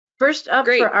First up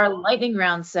Great. for our lightning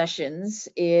round sessions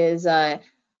is Amy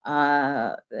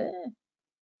Jo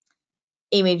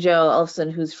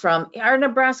Ellefson, who's from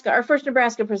our first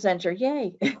Nebraska presenter,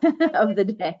 yay, of the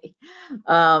day,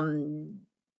 who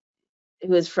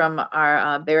is from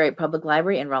our Baright Public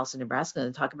Library in Ralston, Nebraska,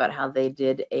 and talk about how they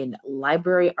did a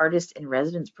library artist in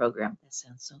residence program. That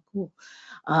sounds so cool.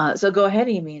 So go ahead,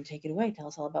 Amy, and take it away. Tell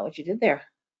us all about what you did there.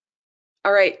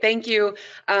 All right, thank you.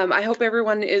 I hope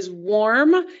everyone is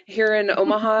warm here in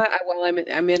Omaha. Well,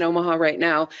 I'm in Omaha right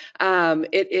now.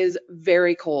 It is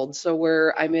very cold, so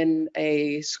I'm in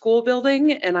a school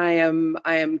building, and I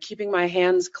am keeping my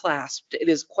hands clasped. It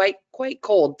is quite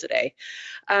cold today.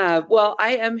 Well,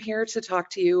 I am here to talk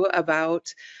to you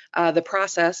about the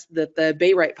process that the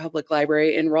Baright Public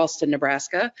Library in Ralston,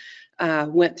 Nebraska,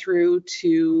 went through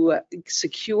to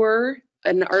secure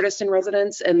an artist in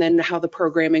residence, and then how the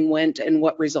programming went and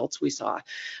what results we saw.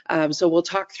 So we'll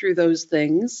talk through those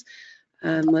things.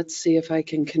 Let's see if I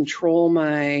can control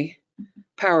my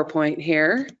PowerPoint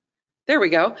here. There we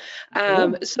go.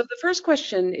 So the first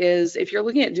question is, if you're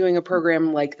looking at doing a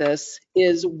program like this,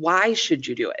 is why should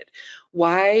you do it?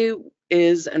 Why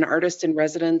is an artist in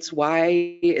residence?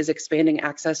 Why is expanding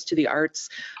access to the arts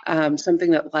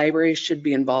something that libraries should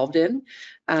be involved in?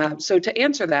 So to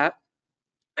answer that,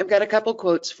 I've got a couple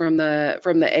quotes from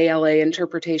the ALA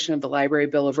interpretation of the Library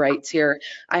Bill of Rights here.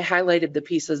 I highlighted the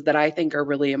pieces that I think are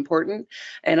really important,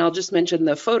 and I'll just mention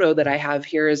the photo that I have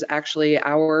here is actually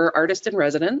our artist in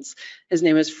residence. His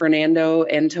name is Fernando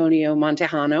Antonio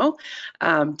Montejano,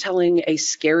 telling a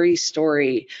scary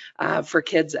story for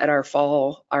kids at our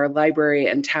library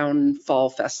and town fall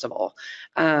festival.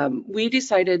 We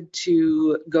decided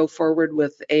to go forward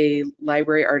with a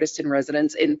library artist in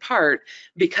residence in part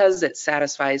because it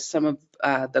satisfies some of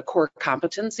the core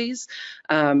competencies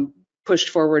pushed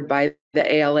forward by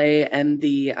the ALA and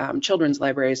the Children's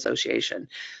Library Association.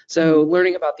 So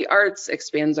learning about the arts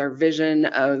expands our vision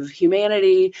of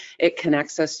humanity. It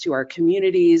connects us to our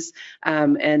communities,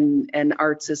 and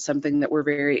arts is something that we're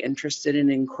very interested in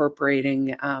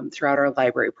incorporating throughout our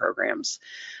library programs.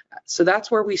 So that's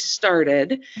where we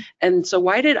started. And so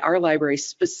why did our library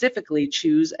specifically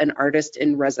choose an artist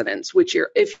in residence, which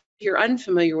if you're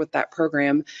unfamiliar with that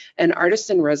program, an artist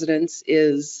in residence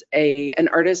is an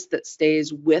artist that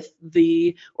stays with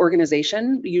the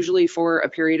organization, usually for a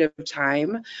period of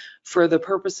time, for the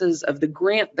purposes of the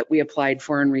grant that we applied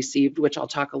for and received, which I'll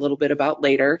talk a little bit about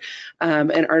later.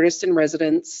 An artist in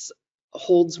residence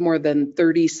holds more than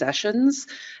 30 sessions,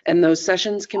 and those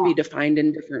sessions can be defined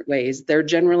in different ways. They're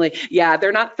generally,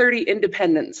 they're not 30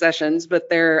 independent sessions, but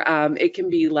it can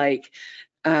be like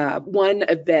one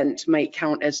event might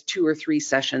count as 2 or 3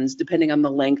 sessions, depending on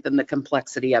the length and the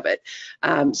complexity of it.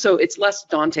 So it's less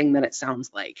daunting than it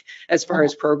sounds like as far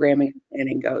as programming and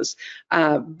planning goes.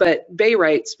 But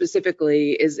Baright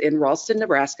specifically is in Ralston,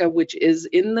 Nebraska, which is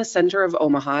in the center of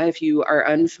Omaha. If you are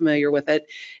unfamiliar with it,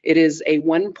 it is a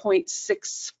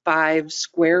 1.65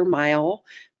 square mile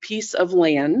piece of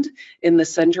land in the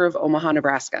center of Omaha,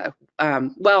 Nebraska.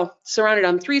 Well, surrounded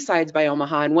on 3 sides by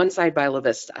Omaha and 1 side by La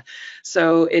Vista.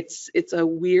 So it's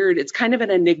kind of an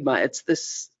enigma. It's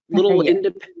this little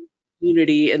independent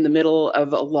community in the middle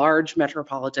of a large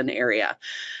metropolitan area.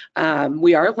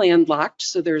 We are landlocked,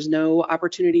 so there's no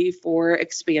opportunity for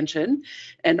expansion.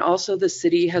 And also the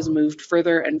city has moved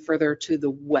further and further to the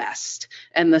west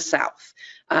and the south.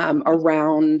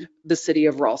 Around the city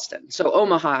of Ralston. So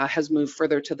Omaha has moved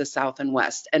further to the south and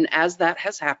west. And as that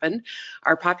has happened,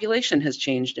 our population has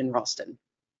changed in Ralston.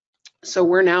 So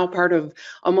we're now part of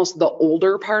almost the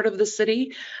older part of the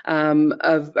city,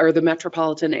 or the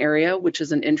metropolitan area, which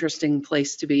is an interesting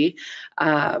place to be.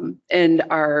 And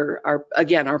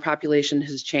our population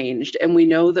has changed, and we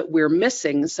know that we're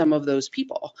missing some of those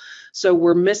people. So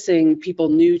we're missing people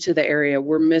new to the area.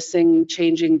 We're missing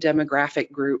changing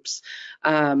demographic groups.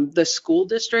 The school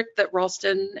district that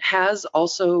Ralston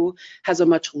also has a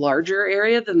much larger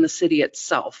area than the city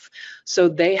itself. So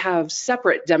they have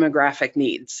separate demographic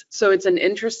needs. So it's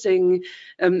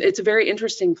it's a very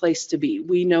interesting place to be.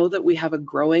 We know that we have a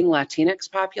growing Latinx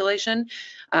population.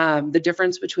 The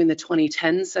difference between the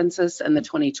 2010 census and the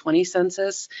 2020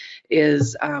 census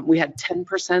is we had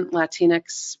 10%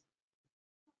 Latinx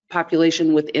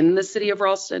population within the city of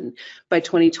Ralston. By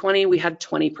 2020, we had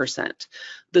 20%.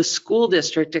 The school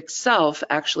district itself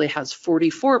actually has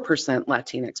 44%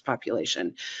 Latinx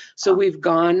population. So we've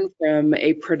gone from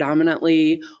a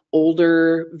predominantly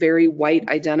older, very white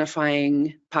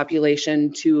identifying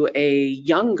population to a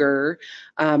younger,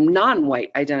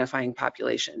 non-white identifying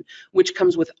population, which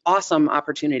comes with awesome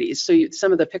opportunities. So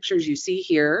some of the pictures you see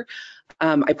here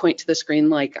I point to the screen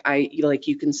like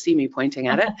you can see me pointing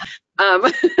at it.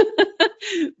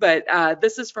 But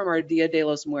this is from our Dia de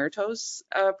los Muertos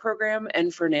program,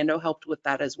 and Fernando helped with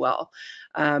that as well.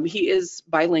 He is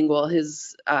bilingual.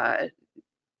 His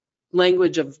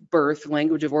language of birth,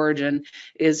 language of origin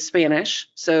is Spanish.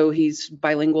 So he's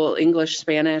bilingual, English,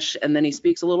 Spanish, and then he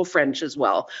speaks a little French as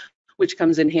well, which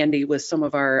comes in handy with some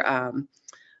of our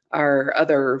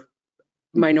other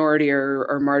minority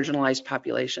or marginalized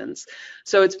populations.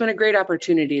 So it's been a great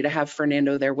opportunity to have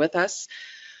Fernando there with us.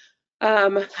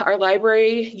 Our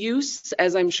library use,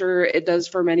 as I'm sure it does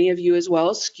for many of you as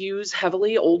well, skews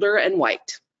heavily older and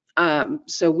white.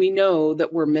 So we know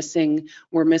that we're missing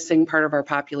part of our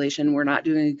population. We're not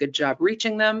doing a good job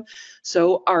reaching them.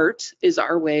 So art is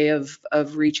our way of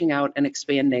reaching out and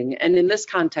expanding. And in this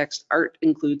context, art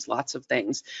includes lots of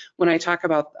things. When I talk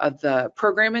about the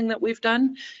programming that we've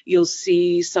done, you'll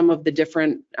see some of the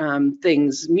different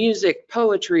things: music,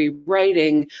 poetry,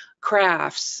 writing,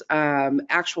 crafts,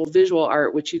 actual visual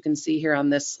art, which you can see here on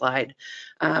this slide.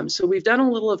 So we've done a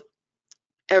little of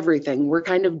everything. We're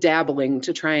kind of dabbling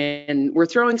to try and we're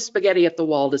throwing spaghetti at the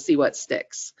wall to see what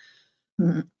sticks.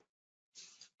 Mm-hmm.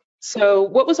 So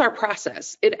what was our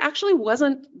process? It actually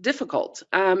wasn't difficult.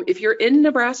 If you're in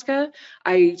Nebraska,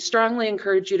 I strongly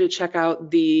encourage you to check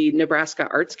out the Nebraska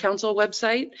Arts Council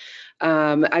website.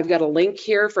 I've got a link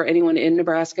here for anyone in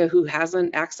Nebraska who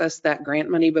hasn't accessed that grant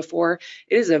money before.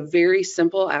 It is a very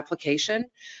simple application.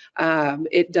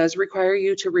 It does require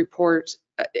you to report.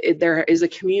 There is a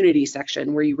community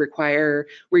section where you're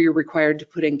required to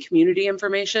put in community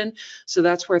information. So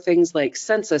that's where things like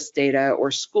census data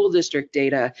or school district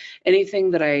data,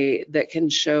 anything that can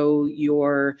show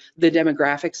the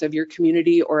demographics of your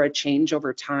community or a change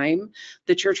over time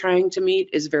that you're trying to meet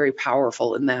is very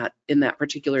powerful in that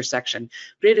particular section.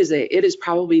 But it is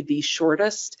probably the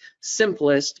shortest,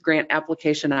 simplest grant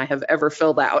application I have ever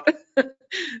filled out.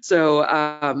 So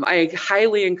I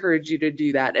highly encourage you to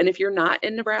do that. And if you're not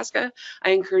in Nebraska,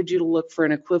 I encourage you to look for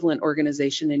an equivalent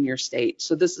organization in your state.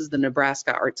 So this is the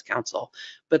Nebraska Arts Council,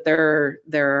 but there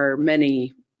are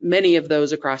many of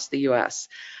those across the US.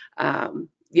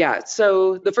 Yeah,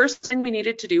 so the first thing we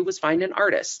needed to do was find an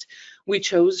artist. We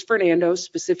chose Fernando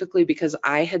specifically because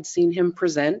I had seen him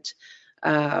present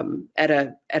at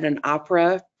an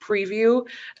opera preview.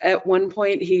 At one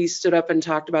point, he stood up and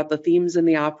talked about the themes in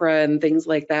the opera and things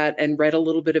like that, and read a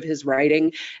little bit of his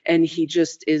writing, and he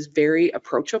just is very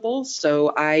approachable.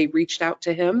 So I reached out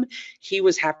to him. He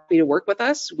was happy to work with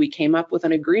us. We came up with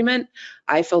an agreement.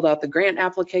 I filled out the grant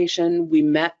application. We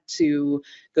met to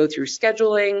go through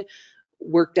scheduling,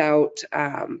 worked out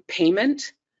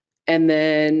payment, and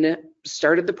then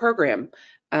started the program.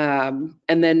 And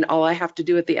then all I have to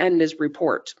do at the end is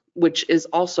report, which is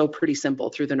also pretty simple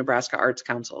through the Nebraska Arts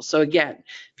Council. So again,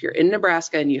 if you're in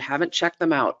Nebraska and you haven't checked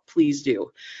them out, please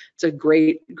do. It's a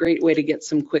great way to get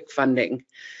some quick funding.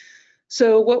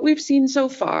 So what we've seen so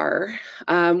far,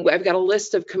 I've got a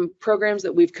list of programs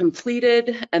that we've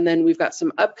completed, and then we've got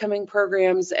some upcoming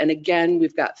programs. And again,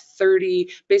 we've got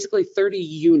basically 30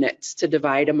 units to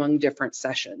divide among different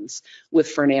sessions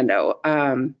with Fernando.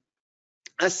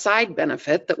 A side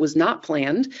benefit that was not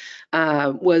planned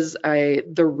was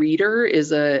The Reader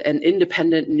is an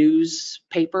independent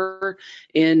newspaper.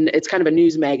 It's kind of a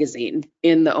news magazine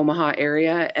in the Omaha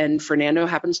area, and Fernando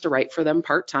happens to write for them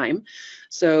part-time.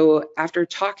 So after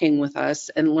talking with us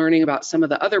and learning about some of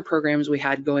the other programs we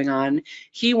had going on,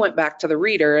 he went back to The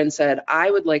Reader and said, I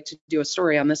would like to do a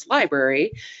story on this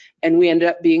library, and we ended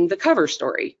up being the cover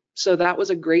story. So that was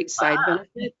a great side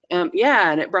benefit.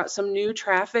 Yeah, and it brought some new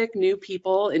traffic, new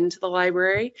people into the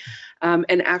library,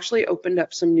 and actually opened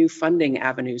up some new funding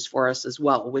avenues for us as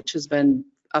well, which has been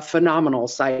a phenomenal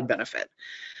side benefit.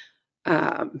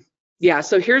 Yeah,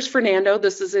 so here's Fernando.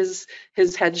 This is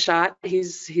his headshot.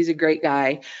 He's a great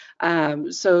guy.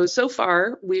 So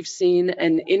far, we've seen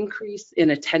an increase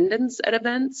in attendance at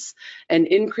events, an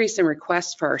increase in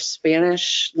requests for our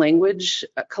Spanish language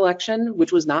collection,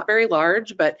 which was not very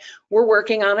large, but we're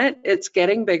working on it. It's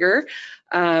getting bigger.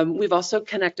 We've also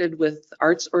connected with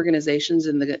arts organizations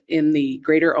in the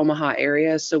greater Omaha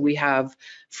area. So we have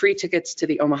free tickets to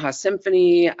the Omaha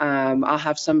Symphony. I'll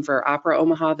have some for Opera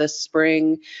Omaha this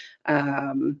spring.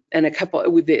 And a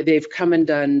couple, they've come and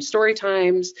done story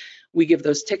times. We give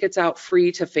those tickets out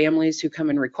free to families who come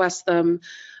and request them.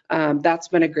 That's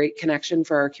been a great connection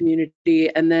for our community.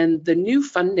 And then the new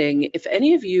funding, if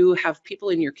any of you have people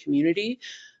in your community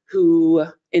who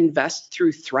invest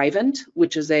through Thrivent,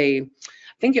 which is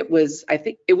think it was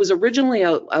originally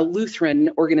a Lutheran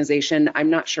organization. I'm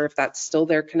not sure if that's still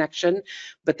their connection,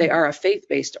 but they are a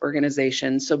faith-based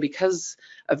organization. So because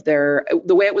of the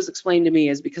way it was explained to me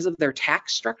is because of their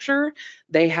tax structure,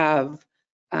 they have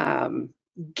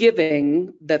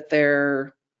giving that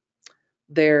the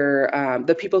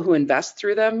people who invest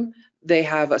through them, they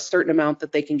have a certain amount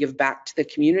that they can give back to the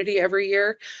community every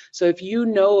year. So if you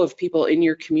know of people in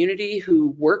your community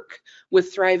who work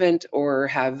with Thrivent or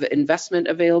have investment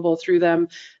available through them,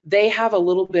 they have a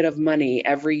little bit of money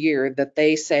every year that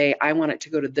they say, I want it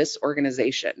to go to this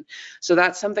organization. So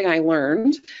that's something I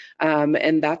learned,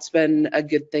 and that's been a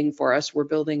good thing for us. We're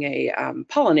building a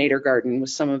pollinator garden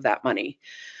with some of that money.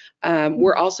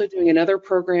 We're also doing another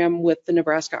program with the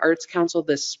Nebraska Arts Council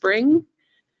this spring.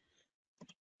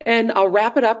 And I'll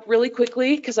wrap it up really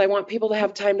quickly because I want people to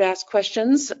have time to ask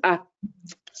questions.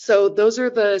 So those are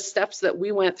the steps that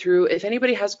we went through. If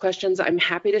anybody has questions, I'm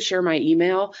happy to share my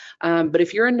email. But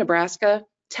if you're in Nebraska,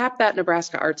 tap that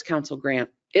Nebraska Arts Council grant.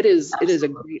 It is a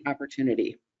great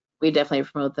opportunity. We definitely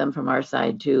promote them from our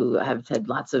side too. Have had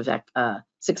lots of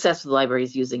success with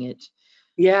libraries using it.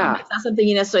 Yeah. It's not something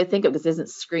you necessarily think of because it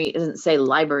doesn't say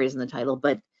libraries in the title,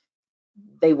 but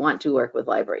they want to work with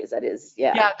libraries. That is,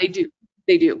 yeah. Yeah, they do.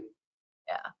 They do.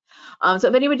 Yeah. So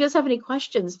if anybody does have any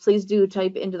questions, please do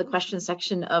type into the question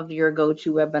section of your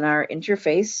GoToWebinar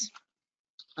interface.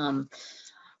 I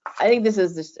think this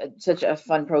is just such a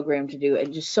fun program to do,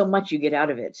 and just so much you get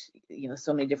out of it. You know,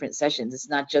 so many different sessions. It's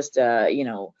not just a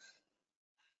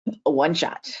one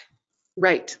shot.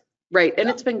 Right. Right. And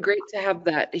it's been great to have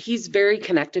that. He's very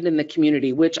connected in the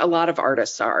community, which a lot of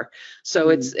artists are.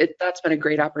 So that's been a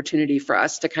great opportunity for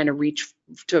us to kind of reach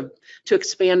to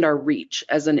expand our reach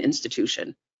as an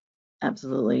institution.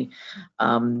 Absolutely.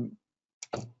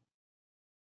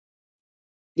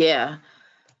 Yeah.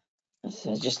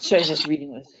 So just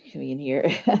reading what's coming in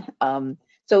here.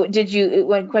 So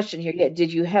one question here,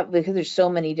 did you have, because there's so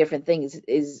many different things,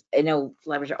 I know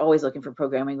libraries are always looking for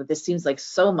programming, but this seems like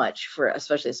so much for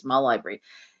especially a small library.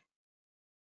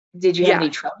 Did you have any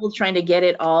trouble trying to get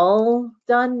it all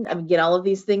done? I mean, get all of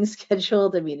these things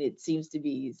scheduled? I mean, it seems to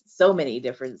be so many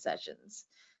different sessions.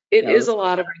 It is a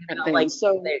lot of different things. Like,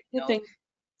 so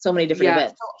many different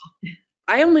events. So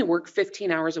I only work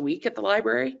 15 hours a week at the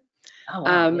library. Oh,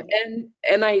 wow.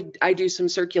 And I do some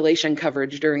circulation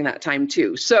coverage during that time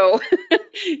too. So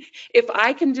if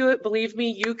I can do it, believe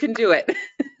me, you can do it.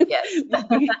 Yes. would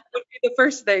be the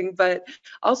first thing, but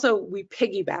also we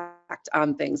piggybacked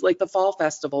on things like the Fall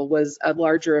Festival was a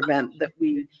larger event that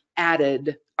we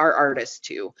added our artist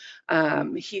to.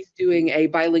 He's doing a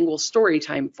bilingual story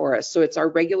time for us. So it's our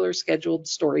regular scheduled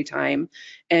story time,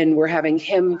 and we're having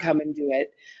him come and do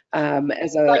it.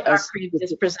 As like our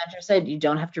previous presenter said, you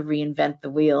don't have to reinvent the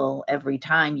wheel every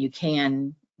time. You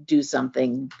can do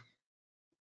something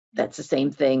that's the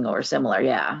same thing or similar.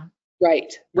 Yeah.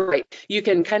 Right. You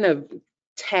can kind of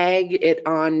tag it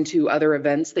on to other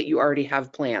events that you already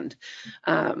have planned.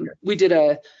 We did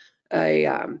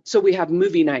so we have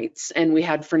movie nights, and we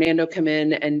had Fernando come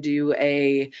in and do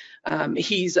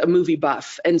he's a movie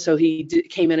buff, and so he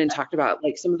came in and talked about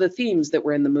like some of the themes that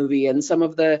were in the movie and some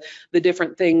of the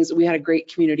different things. We had a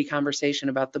great community conversation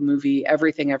about the movie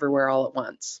Everything Everywhere All at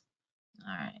Once.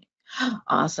 All right.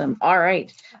 Awesome. All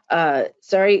right.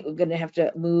 Sorry, we're going to have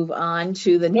to move on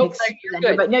to the next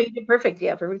presenter, but no, you did perfect.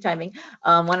 Yeah, perfect timing.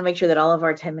 Want to make sure that all of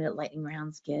our 10-minute lightning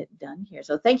rounds get done here.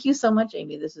 So thank you so much,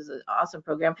 Amy. This is an awesome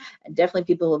program, and definitely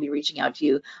people will be reaching out to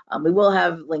you. We will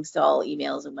have links to all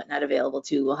emails and whatnot available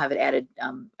too. We'll have it added. I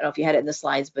don't know if you had it in the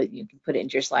slides, but you can put it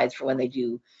into your slides for when they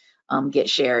do get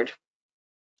shared.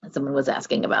 Someone was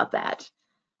asking about that.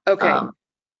 Okay.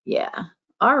 Yeah.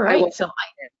 All right.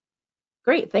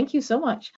 Great. Thank you so much.